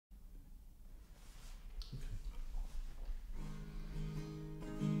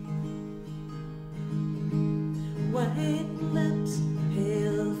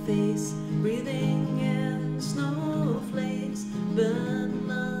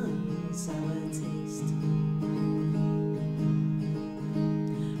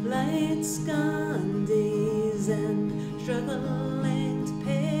She's gone days and struggling to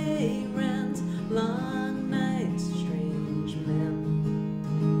pay rent, long nights, strange men,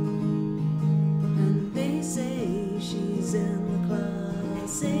 and they say she's in the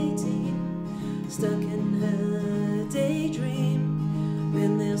class 18, stuck in her daydream.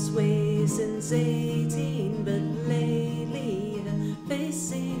 Been this way since 18, but lately her face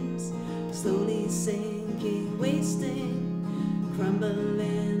seems slowly sinking, wasting,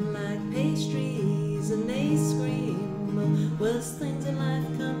 crumbling like pastries, and they scream. Worst things in life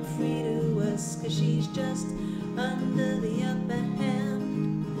come free to us, 'cause she's just under the upper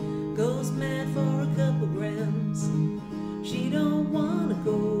hand. Goes mad for a couple grams. She don't wanna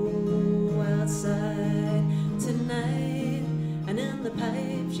go outside tonight, and in the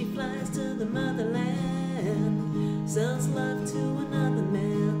pipe she flies to the motherland, sells love to another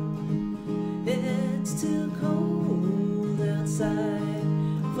man. It's too cold outside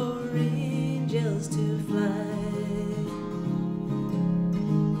for angels to fly,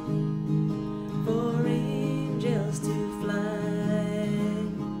 for angels to fly.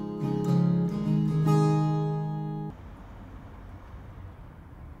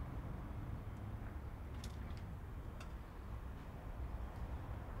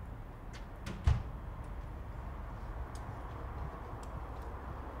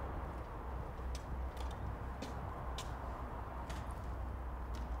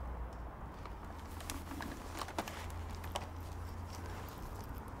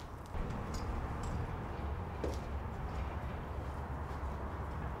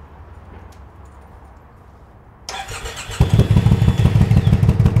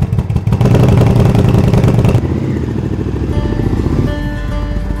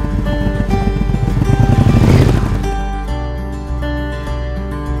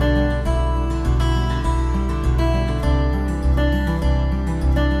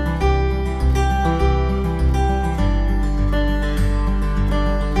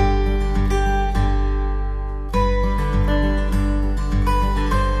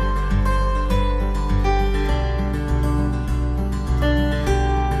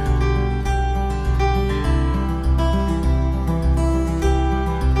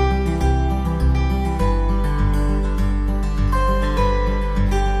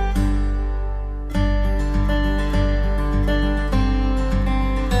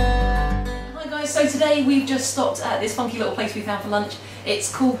 So today we've just stopped at this funky little place we found for lunch. It's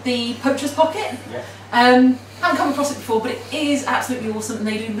called the Poachers Pocket. Yeah. Haven't come across it before, but it is absolutely awesome, and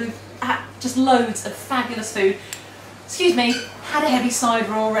they do just loads of fabulous food. Excuse me, had a heavy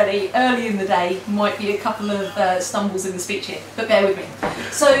cider already early in the day. Might be a couple of stumbles in the speech here, but bear with me.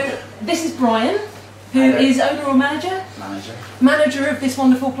 So this is Brian, who is owner or manager? Manager of this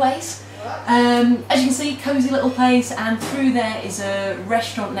wonderful place. As you can see, cosy little place, and through there is a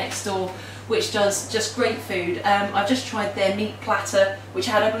restaurant next door which does just great food. I've just tried their meat platter, which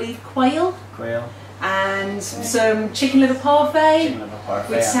had, I believe, quail and some chicken liver parfait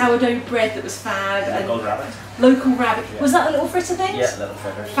with sourdough bread that was fab, and local rabbit. Yeah. Was that the little fritter things? Yeah, little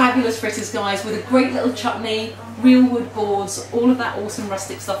fritters. Fabulous fritters, guys, with a great little chutney, real wood boards, all of that awesome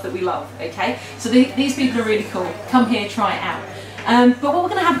rustic stuff that we love. Okay, so these people are really cool. Come here, try it out. But what we're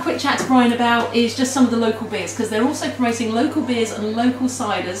going to have a quick chat to Brian about is just some of the local beers, because they're also promoting local beers and local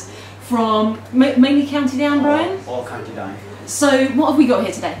ciders from mainly County Down, Brian? All County Down. So what have we got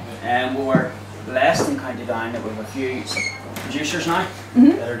here today? We're blessed in County Down that we have a few producers now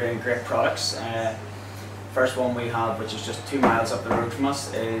that are doing great products. First one we have, which is just 2 miles up the road from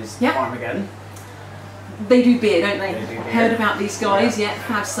us, is Farmageddon. They do beer, don't they? They do beer. Heard about these guys, yeah,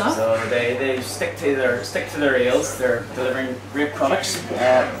 fab stuff. So they stick to their ales. They're delivering great products.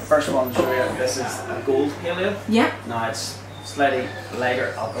 First one, this is a gold pale ale. Yeah. Now it's slightly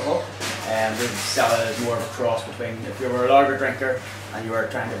lighter alcohol, and we sell it as more of a cross between, if you were a lager drinker and you were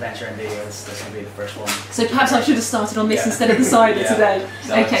trying to venture into ales, this will be the first one. So perhaps I should have started on this instead of the cider today.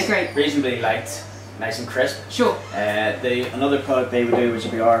 So okay, great. Reasonably light, nice and crisp. Sure. Another product they would do, which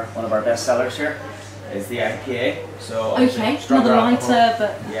would be one of our best sellers here, is the IPA. So okay, another lighter,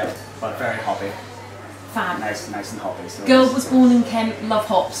 but but very hoppy. Fab. Nice and hoppy. So girl was born in Kent, love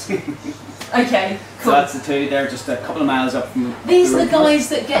hops. Okay, cool. So that's the two. They're just a couple of miles up from. These are the guys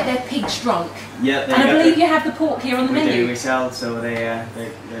that get their pigs drunk. Yeah, and I believe you have the pork here on the menu. We do. We sell. So they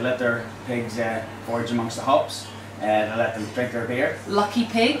let their pigs forage amongst the hops. They let them drink their beer. Lucky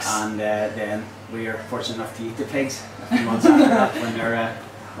pigs. And then we are fortunate enough to eat the pigs a few months after that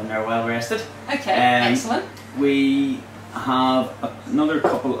when they're well rested. Okay, excellent. We have another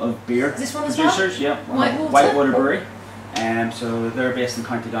couple of beer this one producers. As well? Yeah, Whitewater Brewery. So they're based in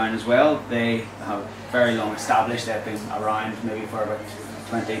County Down as well. They have very long established. They've been around maybe for about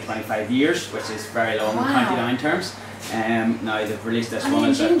 20-25 years, which is very long in County Down terms. Now they've released this one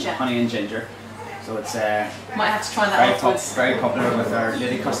as honey and ginger. So it's might have to try that afterwards. Very popular with our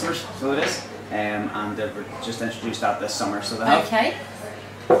lady customers, so it is. And they've just introduced that this summer, so they have. Okay.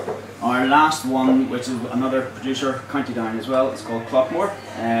 Our last one, which is another producer, County Down as well, it's called Clockmore.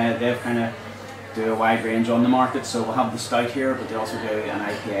 They've kind of do a wide range on the market, so we'll have the stout here, but they also do an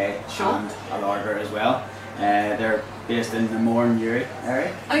IPA and a lager as well. They're based in the Moore-Newry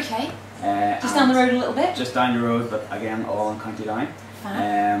area. Okay. Just down the road a little bit? Just down the road, but again, all in County Down.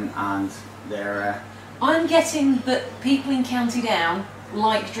 And they're... I'm getting that people in County Down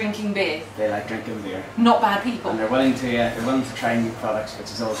like drinking beer. They like drinking beer. Not bad people. And they're willing to try new products, which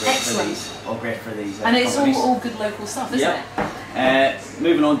is all great for these. All great for these. And it's all good local stuff, isn't it?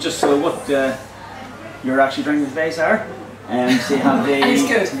 Moving on, just so what you're actually drinking today, Sarah. So you have the it's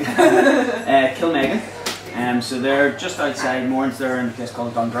good. Kilmegan. So they're just outside Mourns. They're in a place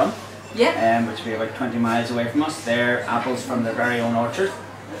called Dundrum. Yeah. Which will be about 20 miles away from us. They're apples from their very own orchard.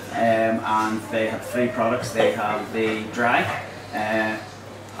 And they have 3 products. They have the dry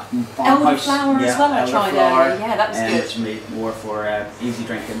elderflower as well. I tried earlier. Yeah, that was good. Which will be more for easy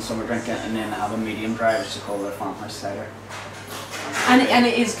drinking, summer drinking, and then have a medium dry, which is called their farmhouse cider. And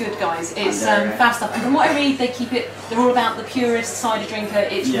it is good, guys. It's fab stuff. And from what I read, they're all about the purest cider drinker.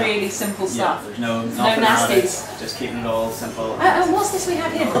 It's really simple stuff. There's no nasties. Just keeping it all simple. And what's this we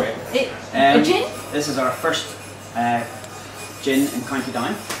have here? A gin? This is our first gin in County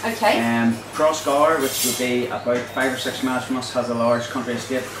Down. Okay. Crossgower, which would be about 5 or 6 miles from us, has a large country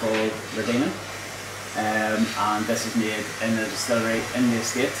estate called Lisbane. And this is made in a distillery in the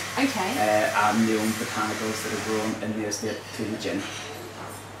estate. Okay. Adding the own botanicals that are grown in the estate to the gin.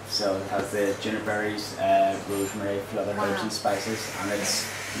 So it has the juniperberries, rosemary, other herbs and spices, and it's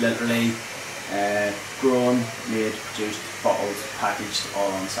literally grown, made, produced, bottled, packaged,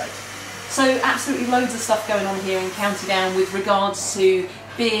 all on site. So absolutely loads of stuff going on here in County Down with regards to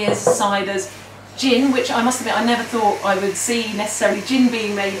beers, ciders, gin, which I must admit I never thought I would see necessarily gin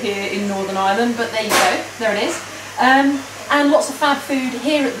being made here in Northern Ireland, but there you go, there it is. And lots of fab food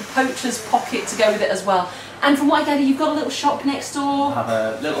here at the Poachers Pocket to go with it as well. And from what I gather, you've got a little shop next door. I have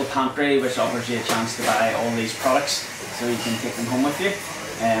a little pantry which offers you a chance to buy all these products, so you can take them home with you.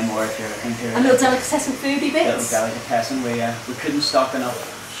 Or if you're looking to... A little delicatessen foodie bits? Little delicatessen. We couldn't stock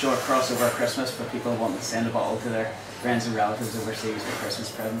enough short crossover Christmas for people wanting to send a bottle to their friends and relatives overseas for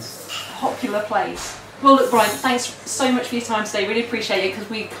Christmas presents. Popular place. Well look Brian, thanks so much for your time today, really appreciate it, because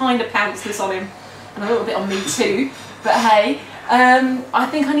we kind of pounced this on him and a little bit on me too, but hey, I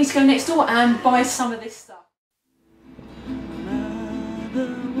think I need to go next door and buy some of this stuff.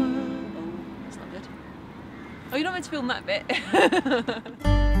 That's not good. Oh, you're not meant to film that bit.